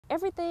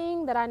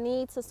Everything that I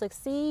need to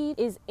succeed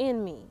is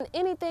in me. And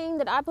anything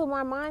that I put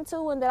my mind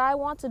to and that I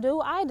want to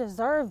do, I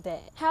deserve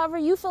that. However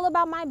you feel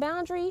about my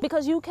boundary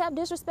because you kept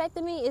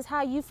disrespecting me is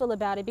how you feel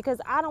about it,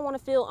 because I don't want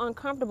to feel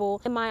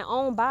uncomfortable in my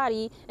own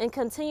body and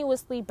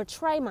continuously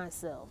betray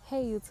myself.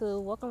 Hey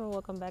YouTube,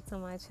 welcome back to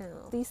my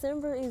channel.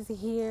 December is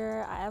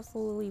here. I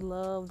absolutely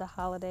love the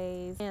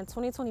holidays and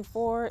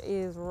 2024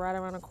 is right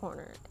around the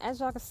corner.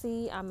 As y'all can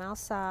see, I'm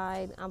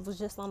outside. I was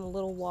just on a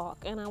little walk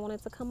and I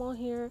wanted to come on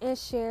here and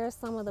share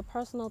some of the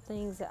personal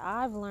things that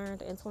I've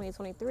learned in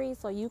 2023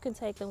 so you can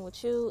take them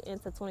with you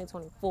into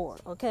 2024,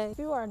 okay? If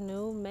you are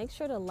new, make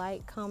sure to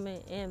like,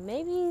 comment, and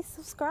maybe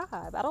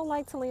subscribe. I don't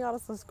like telling y'all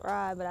to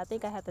subscribe, but I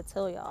think I have to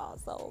tell y'all,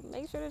 so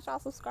make sure that y'all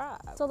subscribe.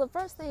 So the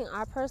first thing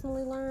I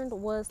personally learned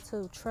was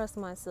to trust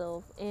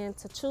myself and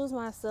to choose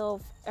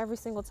myself every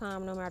single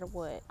time, no matter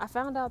what. I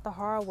found out the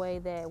hard way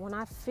that when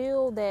I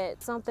feel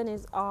that something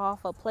is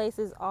off, a place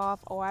is off,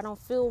 or I don't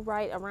feel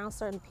right around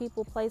certain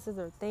people, places,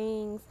 or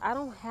things, I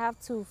don't have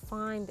to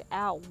find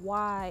out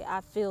why I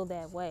feel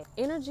that way.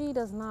 Energy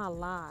does not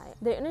lie.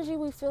 The energy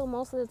we feel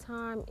most of the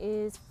time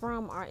is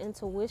from our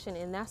intuition,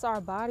 and that's our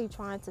body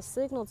trying to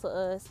signal to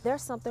us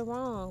there's something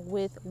wrong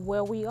with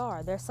where we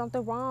are. There's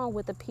something wrong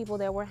with the people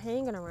that we're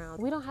hanging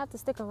around. We don't have to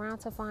stick around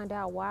to find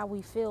out why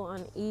we feel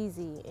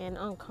uneasy and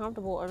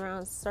uncomfortable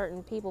around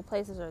certain people,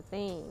 places, or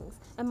things.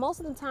 And most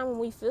of the time when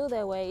we feel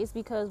that way, it's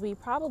because we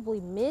probably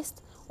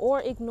missed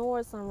or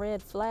ignored some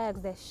red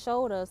flags that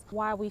showed us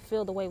why we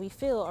feel the way we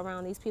feel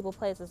around these people,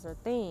 places, or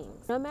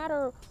things. No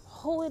matter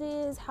who it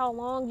is, how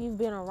long you've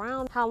been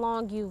around, how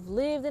long you've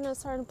lived in a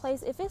certain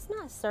place, if it's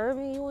not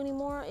serving you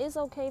anymore, it's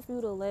okay for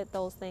you to let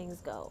those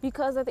things go.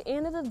 Because at the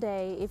end of the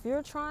day, if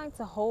you're trying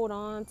to hold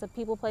on to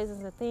people,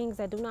 places, and things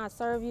that do not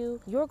serve you,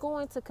 you're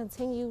going to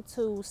continue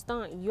to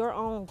stunt your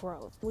own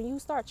growth. When you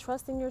start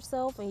trusting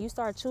yourself and you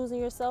start choosing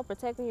yourself,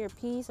 protecting your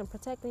peace and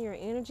protecting your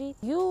energy,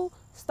 you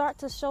start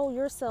to show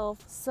yourself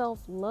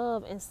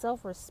self-love and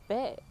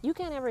self-respect. You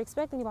can't ever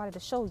expect anybody to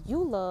show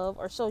you love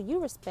or show you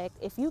respect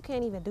if you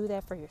can't even do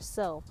that for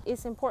yourself.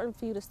 It's important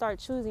for you to start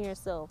choosing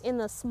yourself in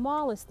the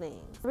smallest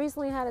things.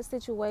 Recently I had a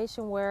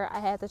situation where I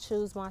had to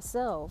choose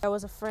myself. There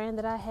was a friend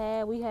that I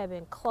had, we had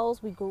been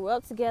close, we grew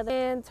up together,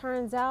 and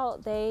turns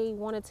out they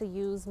wanted to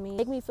use me,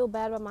 make me feel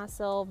bad about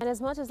myself. And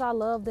as much as I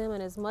love them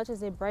and as much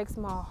as it breaks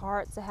my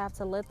heart to have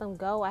to let them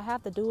go, I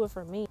have to do it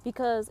for me.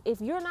 Because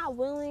if you're not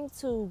willing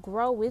to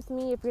grow with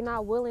me, if you're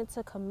not willing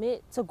to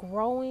commit to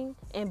growing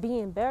and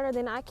being better,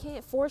 then I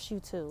can't force you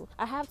to.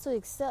 I have to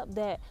accept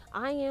that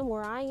I am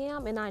where I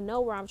am and I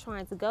know where I'm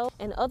trying to go,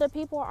 and other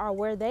people are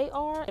where they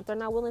are. If they're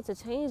not willing to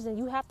change, then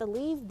you have to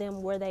leave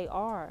them where they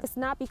are. It's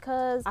not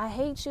because I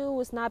hate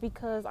you, it's not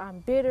because I'm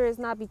bitter, it's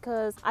not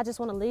because I just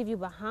want to leave you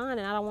behind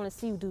and I don't want to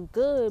see you do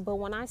good. But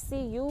when I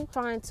see you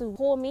trying to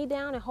pull me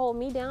down and hold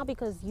me down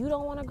because you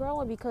don't want to grow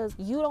and because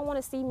you don't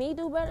want to see me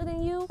do better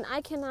than you,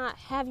 I cannot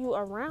have you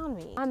around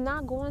me. I'm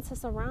not going to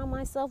surround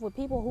myself with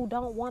people who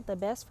don't want the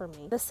best for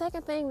me. The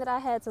second thing that I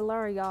had to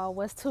learn, y'all,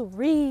 was to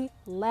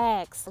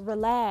relax.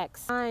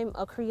 I'm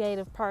a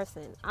creative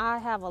person. I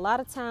have a lot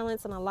of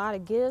talents and a lot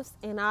of gifts,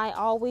 and I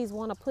always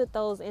want to put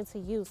those into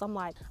use. I'm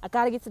like, I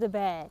gotta get to the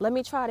bag. Let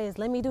me try this.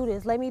 Let me do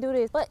this. Let me do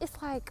this. But it's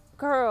like,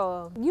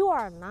 girl, you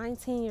are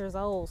 19 years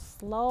old.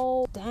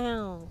 Slow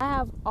down. I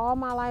have all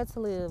my life to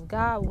live,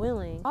 God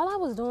willing. All I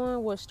was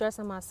doing was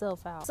stressing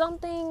myself out. Some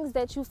things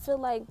that you feel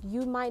like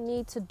you might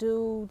need to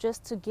do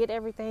just to get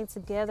everything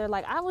together,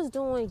 like I was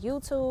doing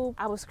YouTube,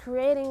 I was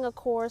creating a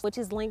course, which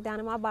is linked down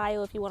in my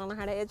bio if you want to learn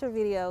how to edit your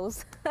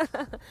videos.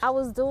 I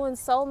was doing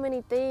so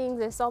many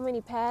things and so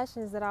many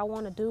passions that I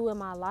want to do in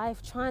my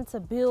life, trying to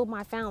build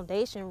my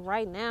foundation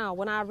right now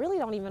when I really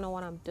don't even know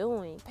what I'm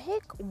doing.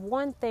 Pick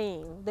one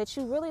thing that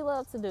you really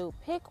love to do.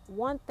 Pick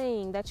one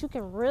thing that you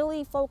can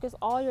really focus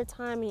all your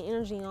time and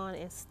energy on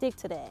and stick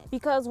to that.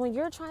 Because when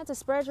you're trying to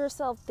spread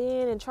yourself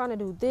thin and trying to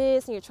do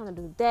this and you're trying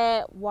to do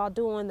that while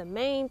doing the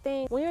main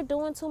thing, when you're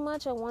doing too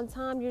much at one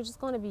time, you're just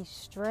going to be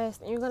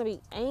stressed and you're going to be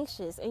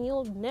anxious and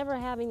you'll never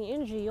have any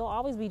energy. You'll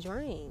always be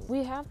drained.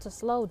 We have to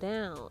slow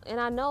down. And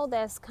I know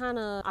that's kind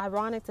of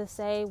ironic to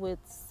say with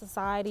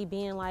society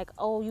being like,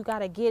 oh, you got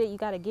to get it, you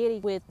got to get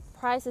it, with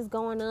prices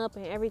going up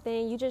and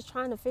everything. You're just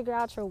trying to figure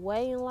out your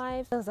way in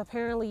life, because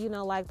apparently, you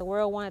know, like the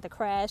world wanted to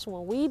crash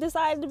when we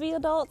decided to be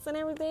adults and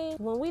everything.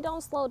 When we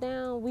don't slow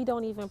down, we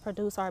don't even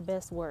produce our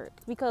best work.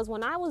 Because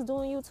when I was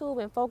doing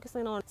YouTube and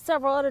focusing on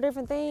several other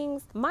different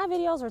things, my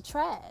videos were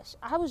trash.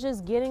 I was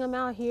just getting them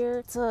out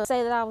here to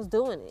say that I was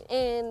doing it,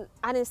 and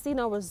I didn't see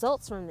no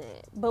results from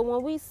that. But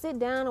when we sit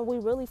down and we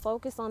really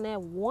focus on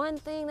that one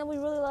thing that we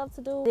really love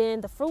to do,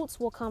 then the fruits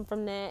will come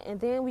from that, and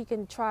then we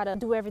can try to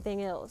do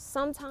everything else.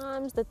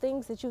 Sometimes the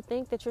things that you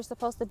think that you're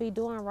supposed to be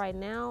doing right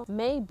now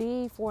may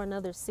be for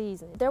another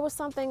season. There was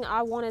something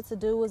I wanted to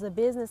do as a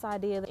business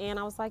idea, and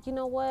I was like, you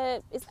know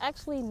what, it's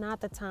actually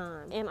not the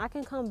time, and I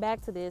can come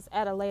back to this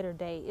at a later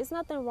date. It's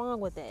nothing wrong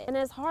with that. And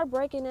as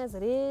heartbreaking as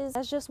it is,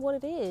 that's just what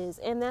it is,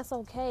 and that's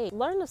okay.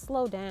 Learn to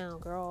slow down,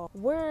 girl.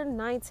 We're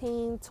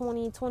 19,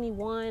 20,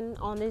 21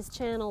 on this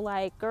channel.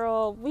 Like,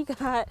 girl, we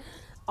got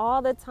all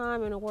the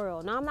time in the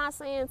world. Now, I'm not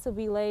saying to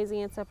be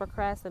lazy and to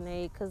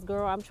procrastinate, because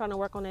girl, I'm trying to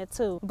work on that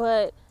too.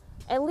 But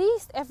at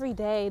least every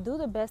day, do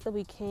the best that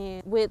we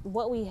can with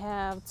what we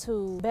have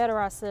to better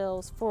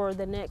ourselves for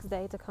the next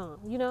day to come,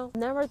 you know?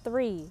 Number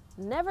 3,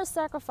 never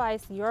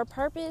sacrifice your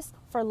purpose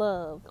for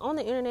love. On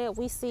the internet,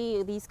 we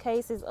see these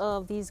cases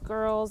of these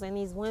girls and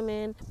these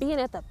women being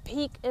at the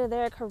peak of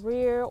their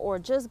career or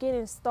just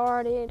getting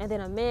started, and then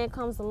a man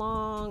comes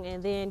along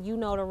and then you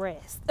know the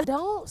rest.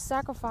 Don't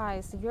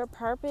sacrifice your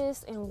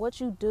purpose and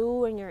what you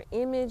do and your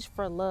image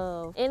for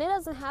love. And it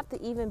doesn't have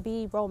to even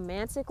be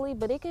romantically,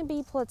 but it can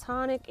be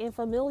platonic and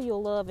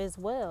familial love as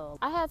well.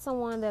 I had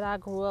someone that I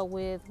grew up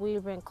with.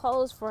 We've been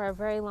close for a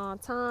very long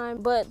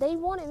time, but they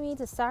wanted me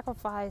to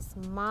sacrifice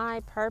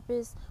my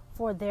purpose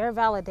for their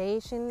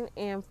validation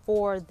and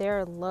for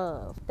their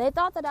love. They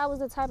thought that I was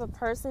the type of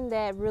person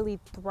that really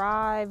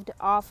thrived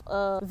off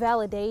of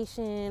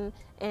validation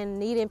and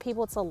needing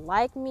people to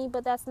like me,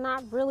 but that's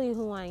not really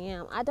who I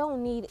am. I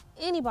don't need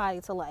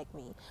anybody to like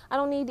me. I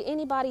don't need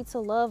anybody to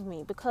love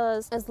me,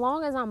 because as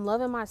long as I'm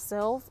loving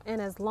myself and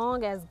as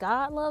long as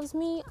God loves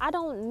me, I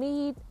don't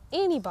need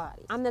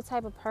anybody. I'm the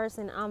type of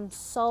person, I'm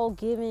so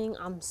giving,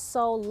 I'm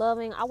so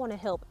loving. I want to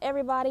help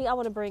everybody. I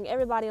want to bring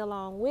everybody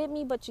along with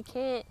me, but you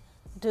can't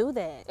do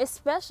that,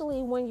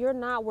 especially when you're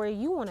not where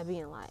you want to be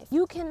in life.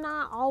 You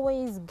cannot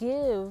always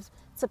give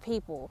to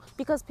people,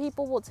 because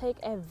people will take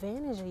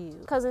advantage of you.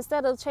 Because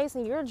instead of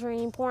chasing your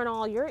dream, pouring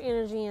all your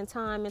energy and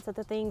time into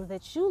the things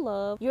that you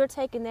love, you're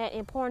taking that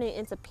and pouring it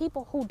into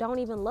people who don't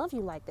even love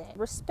you like that,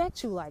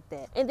 respect you like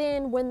that. And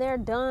then when they're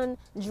done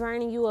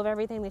draining you of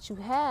everything that you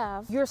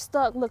have, you're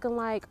stuck looking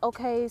like,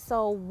 okay,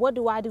 so what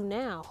do I do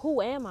now?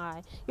 Who am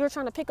I? You're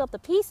trying to pick up the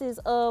pieces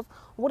of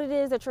what it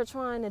is that you're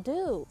trying to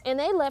do, and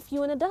they left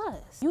you in the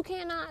dust. You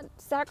cannot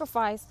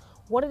sacrifice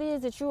what it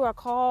is that you are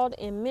called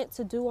and meant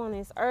to do on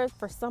this earth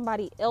for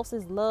somebody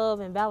else's love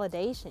and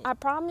validation. I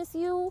promise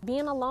you,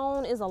 being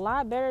alone is a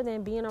lot better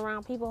than being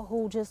around people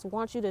who just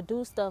want you to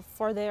do stuff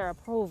for their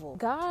approval.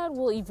 God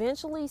will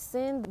eventually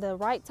send the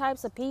right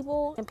types of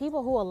people and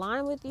people who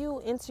align with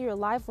you into your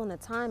life when the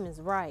time is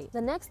right.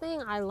 The next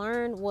thing I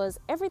learned was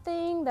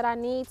everything that I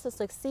need to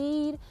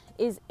succeed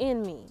is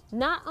in me.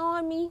 Not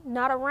on me,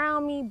 not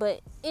around me,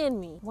 but in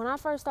me. When I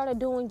first started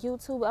doing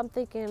YouTube, I'm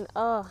thinking,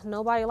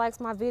 nobody likes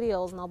my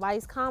videos,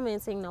 nobody's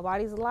commenting,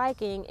 nobody's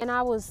liking, and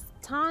I was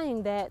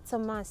tying that to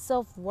my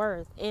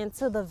self-worth and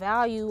to the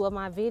value of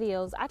my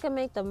videos. I can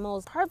make the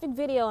most perfect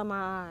video in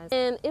my eyes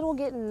and it will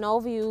get no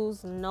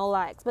views, no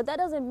likes, but that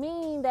doesn't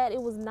mean that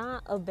it was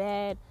not a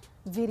bad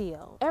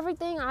video.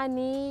 Everything I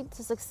need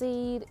to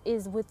succeed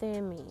is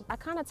within me. I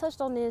kind of touched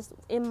on this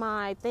in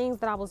my things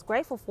that I was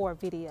grateful for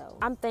video.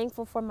 I'm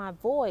thankful for my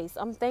voice.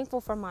 I'm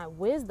thankful for my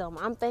wisdom.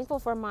 I'm thankful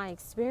for my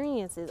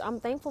experiences. I'm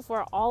thankful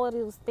for all of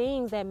those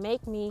things that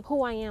make me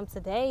who I am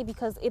today,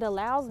 because it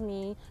allows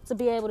me to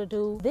be able to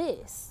do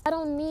this. I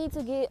don't need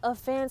to get a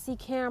fancy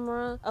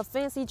camera, a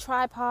fancy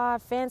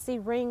tripod, fancy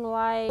ring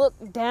light,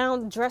 look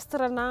down, dressed to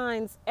the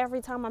nines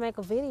every time I make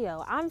a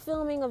video. I'm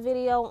filming a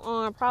video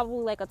on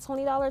probably like a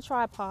 $20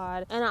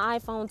 tripod and an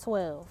iPhone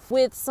 12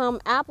 with some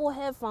Apple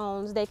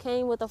headphones that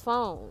came with a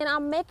phone, and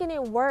I'm making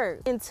it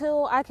work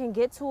until I can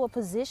get to a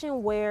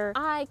position where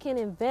I can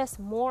invest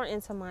more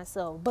into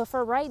myself. But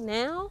for right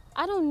now,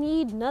 I don't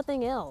need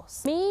nothing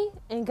else. Me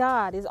and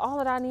God is all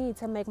that I need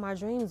to make my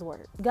dreams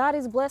work. God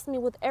has blessed me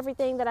with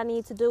everything that I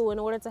need to do in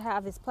order to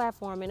have this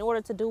platform, in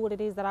order to do what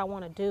it is that I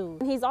want to do.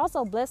 And He's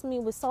also blessed me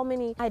with so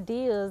many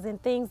ideas and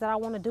things that I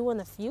want to do in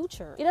the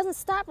future. It doesn't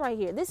stop right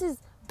here. This is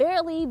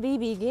barely the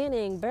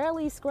beginning,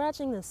 barely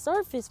scratching the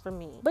surface for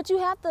me. But you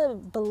have to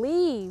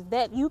believe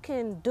that you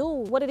can do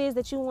what it is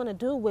that you want to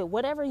do with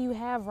whatever you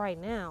have right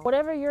now.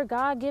 Whatever your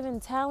God-given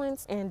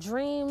talents and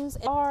dreams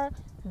are,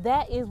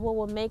 that is what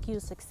will make you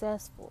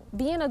successful.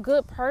 Being a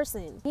good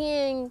person,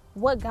 being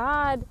what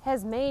God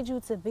has made you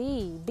to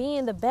be,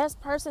 being the best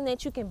person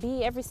that you can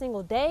be every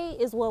single day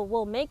is what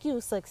will make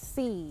you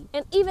succeed.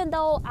 And even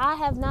though I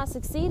have not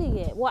succeeded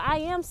yet, well, I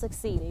am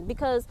succeeding,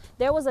 because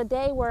there was a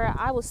day where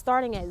I was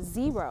starting at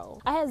 0.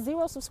 I had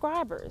 0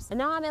 subscribers, and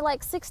now I'm at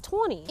like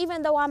 620.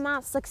 Even though I'm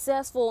not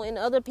successful in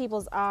other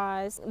people's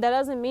eyes, that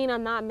doesn't mean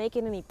I'm not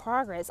making any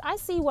progress. I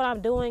see what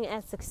I'm doing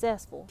as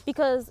successful,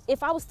 because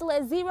if I was still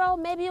at 0,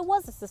 maybe it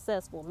wasn't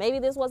successful. Maybe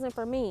this wasn't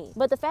for me.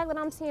 But the fact that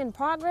I'm seeing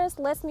progress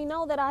lets me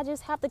know that I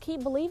just have to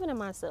keep believing in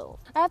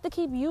myself. I have to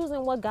keep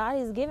using what God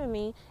has given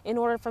me in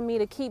order for me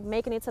to keep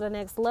making it to the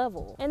next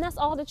level. And that's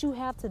all that you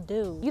have to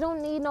do. You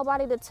don't need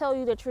nobody to tell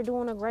you that you're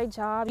doing a great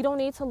job. You don't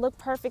need to look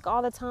perfect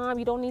all the time.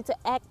 You don't need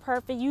to act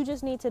perfect. You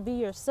just need to be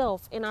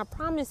yourself. And I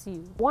promise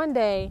you, one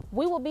day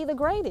we will be the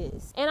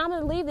greatest. And I'm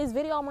going to leave this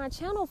video on my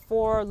channel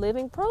for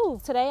living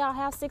proof. Today I'll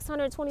have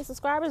 620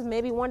 subscribers.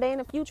 Maybe one day in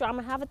the future I'm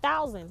going to have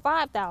 1,000,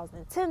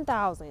 5,000,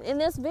 10,000. And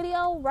this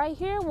video right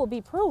here will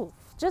be proof.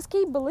 Just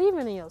keep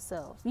believing in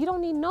yourself. You don't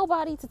need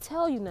nobody to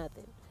tell you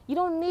nothing. You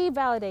don't need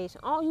validation.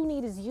 All you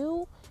need is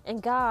you and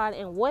God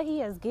and what he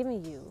has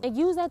given you, and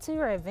use that to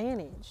your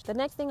advantage. The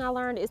next thing I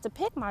learned is to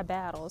pick my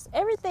battles.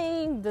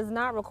 Everything does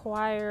not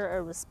require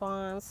a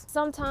response.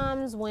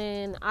 Sometimes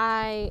when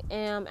I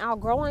am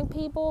outgrowing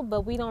people,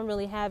 but we don't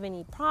really have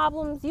any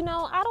problems, you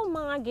know, I don't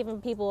mind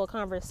giving people a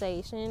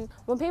conversation.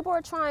 When people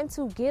are trying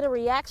to get a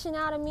reaction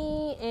out of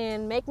me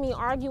and make me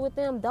argue with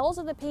them, those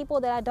are the people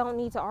that I don't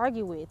need to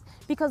argue with,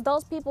 because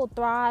those people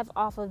thrive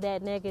off of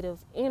that negative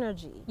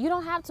energy. You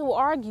don't have to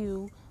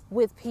argue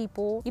with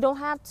people. You don't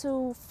have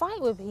to fight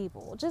with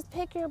people. Just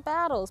pick your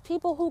battles.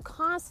 People who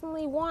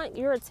constantly want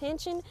your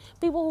attention,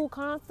 people who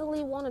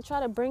constantly want to try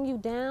to bring you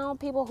down,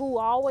 people who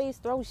always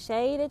throw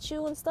shade at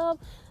you and stuff,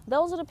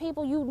 those are the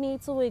people you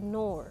need to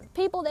ignore.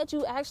 People that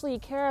you actually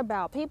care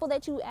about, people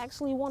that you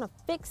actually want to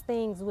fix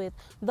things with,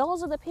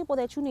 those are the people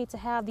that you need to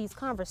have these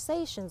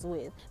conversations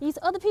with. These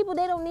other people,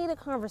 they don't need a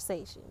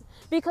conversation,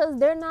 because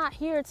they're not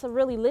here to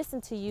really listen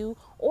to you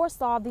or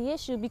solve the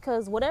issue,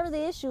 because whatever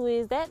the issue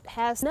is, that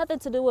has nothing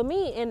to do with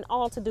me and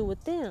all to do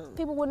with them.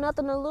 People with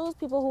nothing to lose,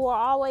 people who are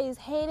always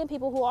hating,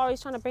 people who are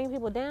always trying to bring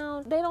people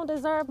down, they don't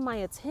deserve my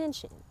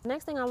attention. The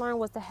next thing I learned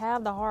was to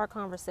have the hard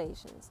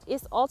conversations.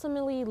 It's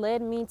ultimately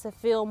led me to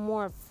feel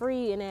more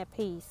free and at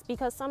peace,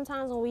 because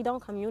sometimes when we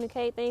don't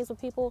communicate things with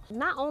people,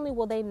 not only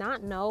will they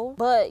not know,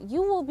 but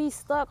you will be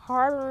stuck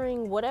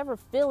harboring whatever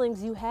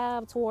feelings you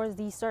have towards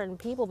these certain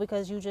people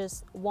because you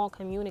just won't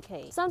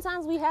communicate.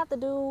 Sometimes we have to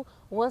do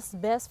what's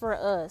best for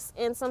us,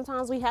 and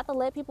sometimes we have to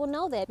let people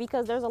know that,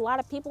 because there's a lot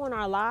of people in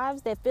our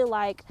lives that feel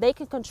like they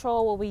can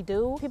control what we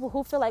do, people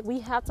who feel like we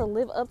have to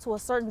live up to a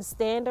certain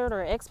standard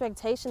or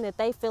expectation that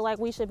they feel like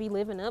we should be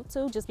living up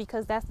to just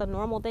because that's the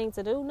normal thing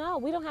to do. No,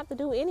 we don't have to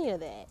do any of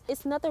that.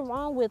 It's nothing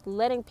wrong with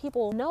letting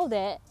people know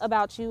that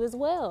about you as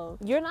well.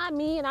 You're not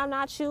me and I'm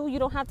not you. You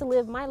don't have to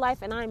live my life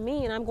and I'm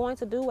me, and I'm going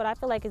to do what I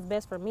feel like is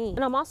best for me.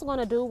 And I'm also going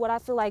to do what I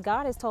feel like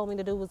God has told me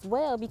to do as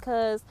well,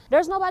 because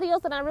there's nobody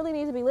else that I really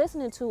need to be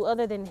listening to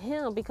other than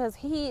him, because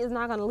he is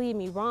not going to lead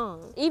me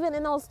wrong. Even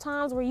in those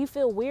times where you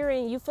feel weary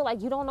and you feel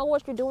like you don't know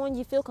what you're doing,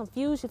 you feel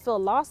confused, you feel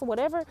lost or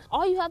whatever,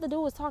 all you have to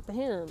do is talk to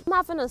him. I'm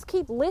not gonna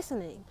keep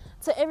listening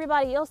to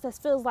everybody else that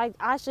feels like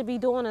I should be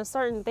doing a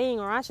certain thing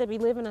or I should be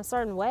living a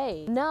certain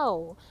way.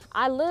 No,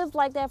 I lived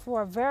like that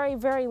for a very,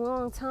 very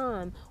long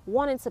time,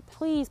 wanting to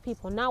please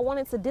people, not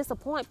wanting to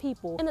disappoint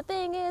people. And the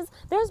thing is,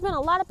 there's been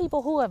a lot of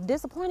people who have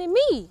disappointed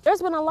me.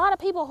 There's been a lot of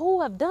people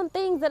who have done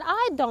things that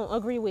I don't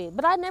agree with,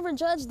 but I never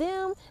judged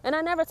them and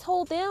I never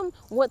told them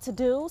what to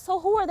do. So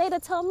who are they to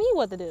tell me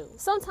what to do?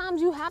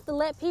 Sometimes you have to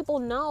let people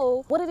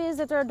know what it is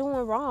that they're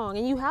doing wrong,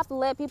 and you have to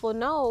let people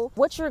know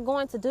what you're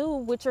going to do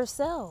with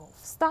yourself.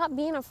 Stop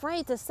being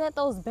afraid to set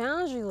those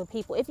boundaries with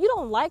people. If you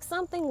don't like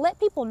something, let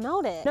people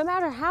know that. No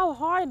matter how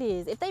hard it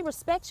is, if they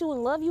respect you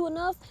and love you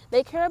enough,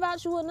 they care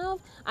about you enough,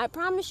 I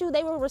promise you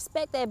they will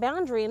respect that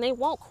boundary and they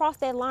won't cross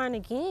that line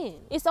again.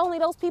 It's only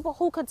those people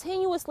who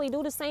continuously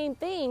do the same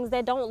things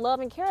that don't love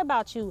and care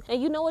about you.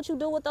 And you know what you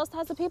do with those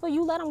types of people?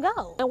 You let them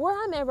go. And where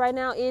I'm at right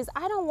now is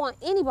I don't want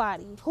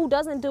anybody who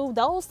doesn't do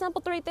those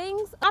simple 3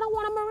 things. I don't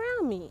want them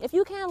around me. If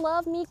you can't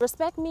love me,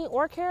 respect me,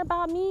 or care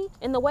about me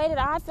in the way that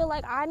I feel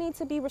like I need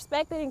to be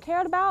respected and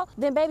cared about,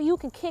 then baby, you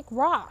can kick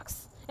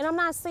rocks. And I'm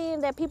not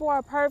saying that people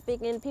are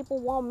perfect and people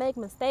won't make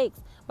mistakes,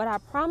 but I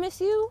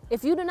promise you,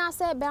 if you do not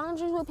set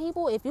boundaries with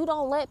people, if you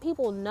don't let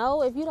people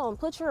know, if you don't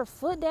put your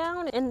foot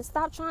down and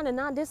stop trying to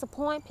not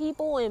disappoint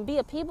people and be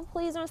a people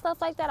pleaser and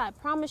stuff like that, I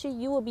promise you,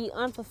 you will be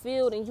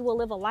unfulfilled and you will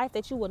live a life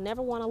that you will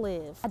never want to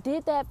live. I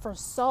did that for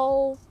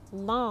so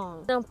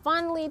long. And I'm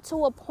finally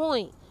to a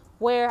point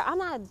where I'm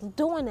not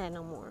doing that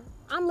no more.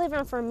 I'm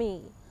living for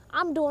me.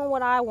 I'm doing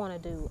what I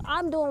want to do.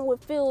 I'm doing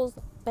what feels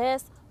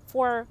best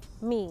for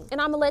me,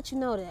 and I'm gonna let you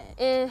know that.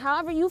 And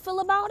however you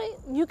feel about it,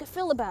 you can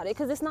feel about it,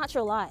 because it's not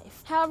your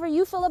life. However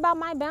you feel about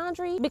my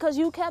boundary because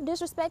you kept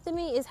disrespecting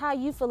me is how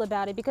you feel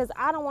about it, because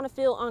I don't want to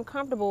feel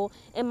uncomfortable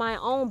in my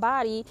own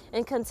body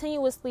and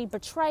continuously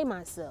betray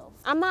myself.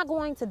 I'm not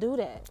going to do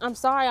that. I'm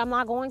sorry, I'm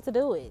not going to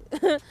do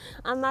it.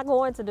 I'm not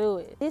going to do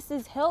it. This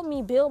has helped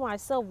me build my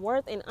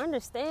self-worth and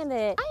understand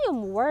that I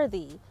am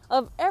worthy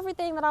of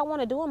everything that I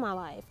want to do in my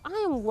life.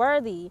 I am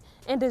worthy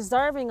and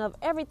deserving of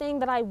everything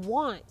that I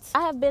want.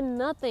 I have been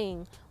nothing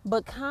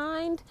but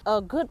kind,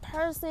 a good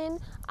person.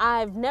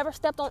 I've never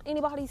stepped on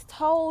anybody's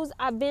toes.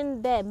 I've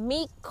been that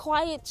meek,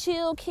 quiet,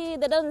 chill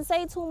kid that doesn't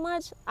say too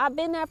much. I've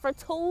been that for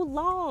too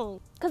long,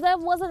 because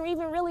that wasn't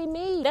even really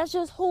me. That's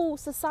just who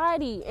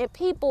society and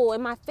people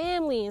and my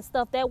family and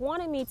stuff that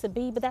wanted me to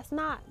be, but that's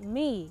not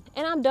me.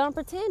 And I'm done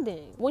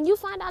pretending. When you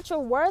find out your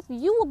worth,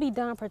 you will be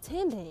done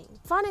pretending.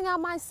 Finding out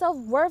my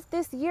self-worth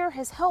this year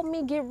has helped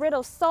me get rid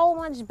of so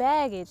much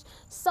baggage,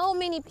 so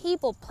many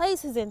people,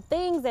 places, and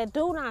things that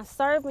do not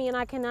serve me, and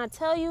I cannot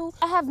tell you,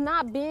 I have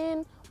not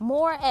been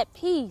more at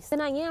peace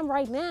than I am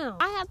right now.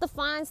 I have to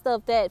find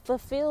stuff that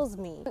fulfills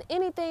me.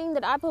 Anything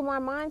that I put my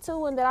mind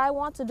to and that I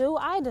want to do,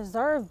 I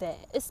deserve that.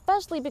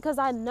 Especially because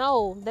I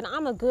know that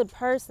I'm a good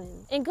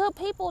person. And good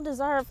people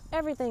deserve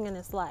everything in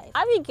this life.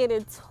 I be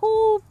getting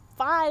too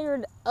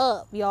fired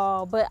up,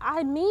 y'all, but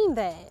I mean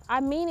that.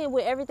 I mean it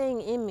with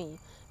everything in me.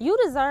 You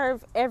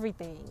deserve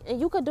everything, and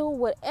you could do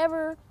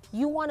whatever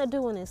you want to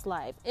do in this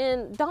life,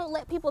 and don't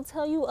let people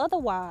tell you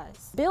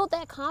otherwise. Build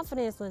that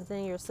confidence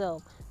within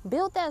yourself.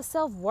 Build that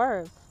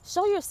self-worth.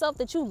 Show yourself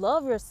that you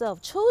love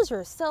yourself. Choose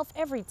yourself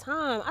every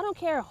time. I don't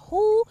care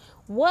who,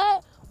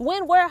 what,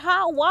 when, where,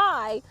 how,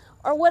 why,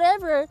 or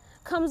whatever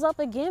comes up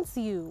against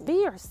you.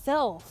 Be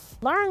yourself.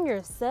 Learn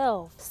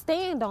yourself.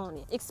 Stand on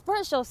it.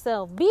 Express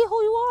yourself. Be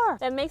who you are.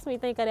 That makes me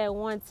think of that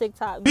one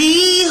TikTok.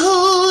 Be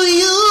who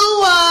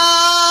you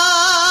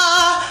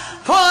are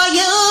for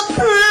your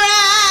pride.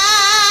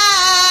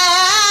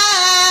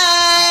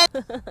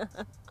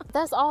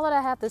 That's all that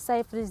I have to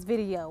say for this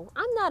video.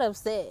 I'm not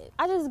upset.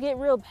 I just get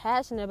real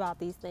passionate about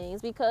these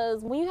things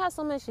because when you have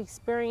so much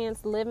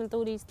experience living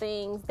through these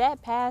things,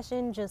 that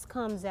passion just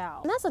comes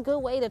out. And that's a good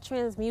way to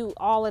transmute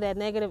all of that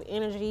negative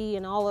energy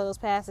and all of those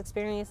past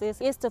experiences,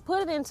 is to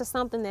put it into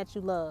something that you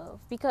love,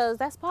 because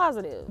that's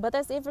positive. But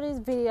that's it for this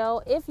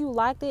video. If you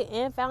liked it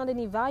and found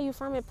any value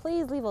from it,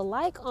 please leave a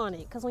like on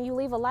it, because when you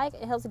leave a like,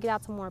 it helps to get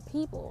out to more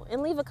people.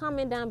 And leave a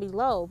comment down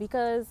below,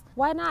 because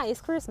why not?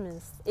 It's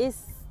Christmas.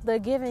 It's the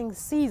giving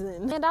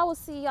season. And I will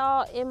see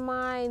y'all in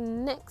my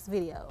next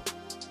video.